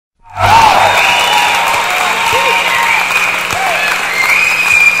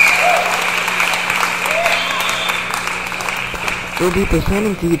will be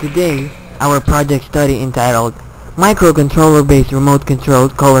presenting to you today our project study entitled Microcontroller-based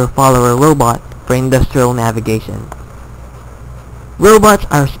remote-controlled color follower robot for industrial navigation. Robots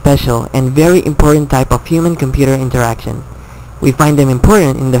are special and very important type of human-computer interaction. We find them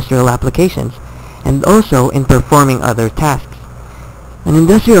important in industrial applications and also in performing other tasks. An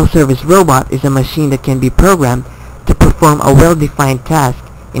industrial service robot is a machine that can be programmed to perform a well-defined task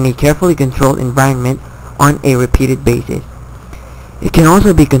in a carefully controlled environment on a repeated basis. It can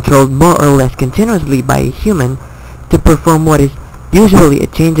also be controlled more or less continuously by a human to perform what is usually a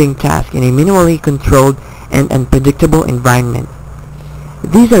changing task in a minimally controlled and unpredictable environment.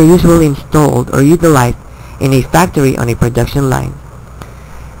 These are usually installed or utilized in a factory on a production line.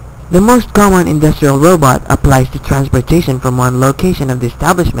 The most common industrial robot applies to transportation from one location of the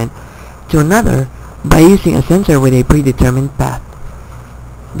establishment to another by using a sensor with a predetermined path.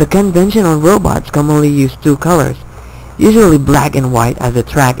 The conventional robots commonly use two colors, usually black and white as a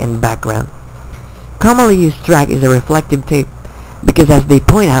track and background. Commonly used track is a reflective tape because, as they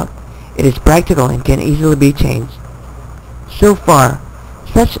point out, it is practical and can easily be changed. So far,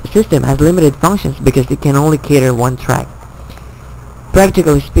 such system has limited functions because it can only cater one track.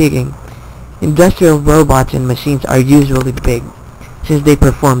 Practically speaking, industrial robots and machines are usually big, since they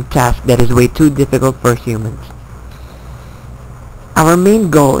perform tasks that is way too difficult for humans. Our main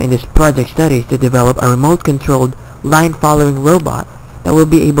goal in this project study is to develop a remote-controlled line-following robot that will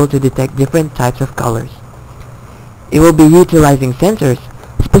be able to detect different types of colors. It will be utilizing sensors,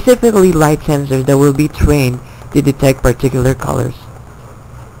 specifically light sensors that will be trained to detect particular colors.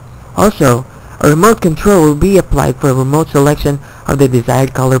 Also, a remote control will be applied for remote selection of the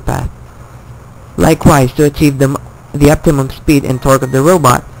desired color path. Likewise, to achieve the optimum speed and torque of the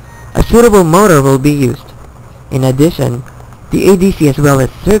robot, a suitable motor will be used. In addition, the ADC as well as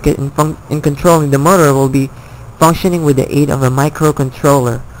circuit in controlling the motor will be functioning with the aid of a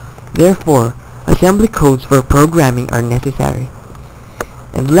microcontroller. Therefore, assembly codes for programming are necessary.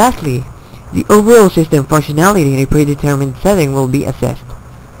 And lastly, the overall system functionality in a predetermined setting will be assessed.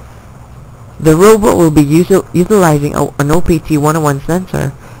 The robot will be utilizing an OPT101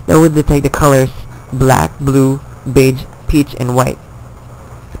 sensor that will detect the colors black, blue, beige, peach, and white.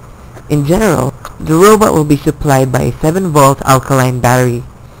 In general, the robot will be supplied by a 7-volt alkaline battery,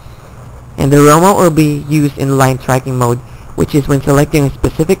 and the robot will be used in line tracking mode, which is when selecting a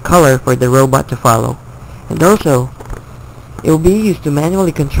specific color for the robot to follow. And also, it will be used to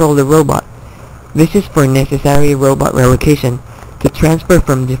manually control the robot. This is for necessary robot relocation to transfer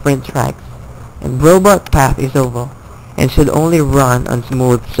from different tracks. And robot path is oval and should only run on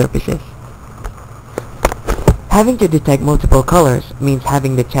smooth surfaces. Having to detect multiple colors means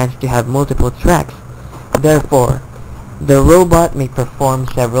having the chance to have multiple tracks. Therefore, the robot may perform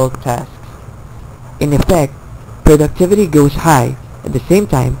several tasks. In effect, productivity goes high, at the same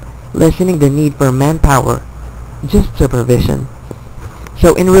time lessening the need for manpower, just supervision.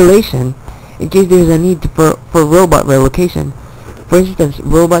 So in relation, in case there is a need for robot relocation, for instance,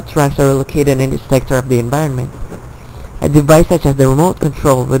 robot tracks are located in each sector of the environment. A device such as the remote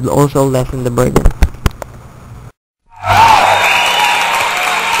control will also lessen the burden.